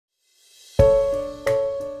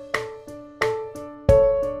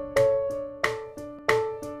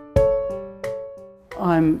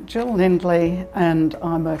I'm Jill Lindley and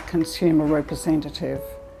I'm a consumer representative.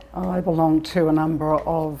 I belong to a number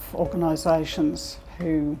of organisations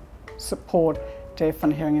who support deaf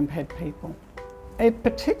and hearing impaired people. It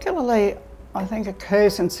particularly, I think,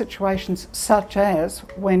 occurs in situations such as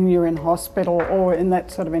when you're in hospital or in that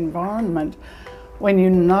sort of environment, when you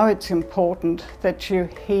know it's important that you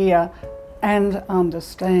hear and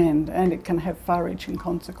understand, and it can have far-reaching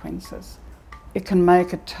consequences. It can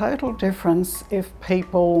make a total difference if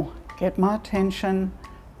people get my attention,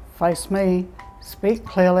 face me, speak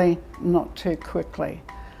clearly, not too quickly.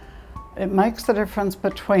 It makes the difference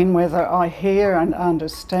between whether I hear and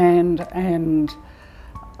understand and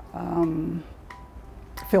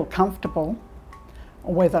feel comfortable,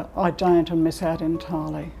 or whether I don't and miss out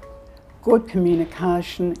entirely. Good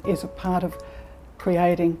communication is a part of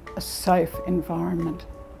creating a safe environment.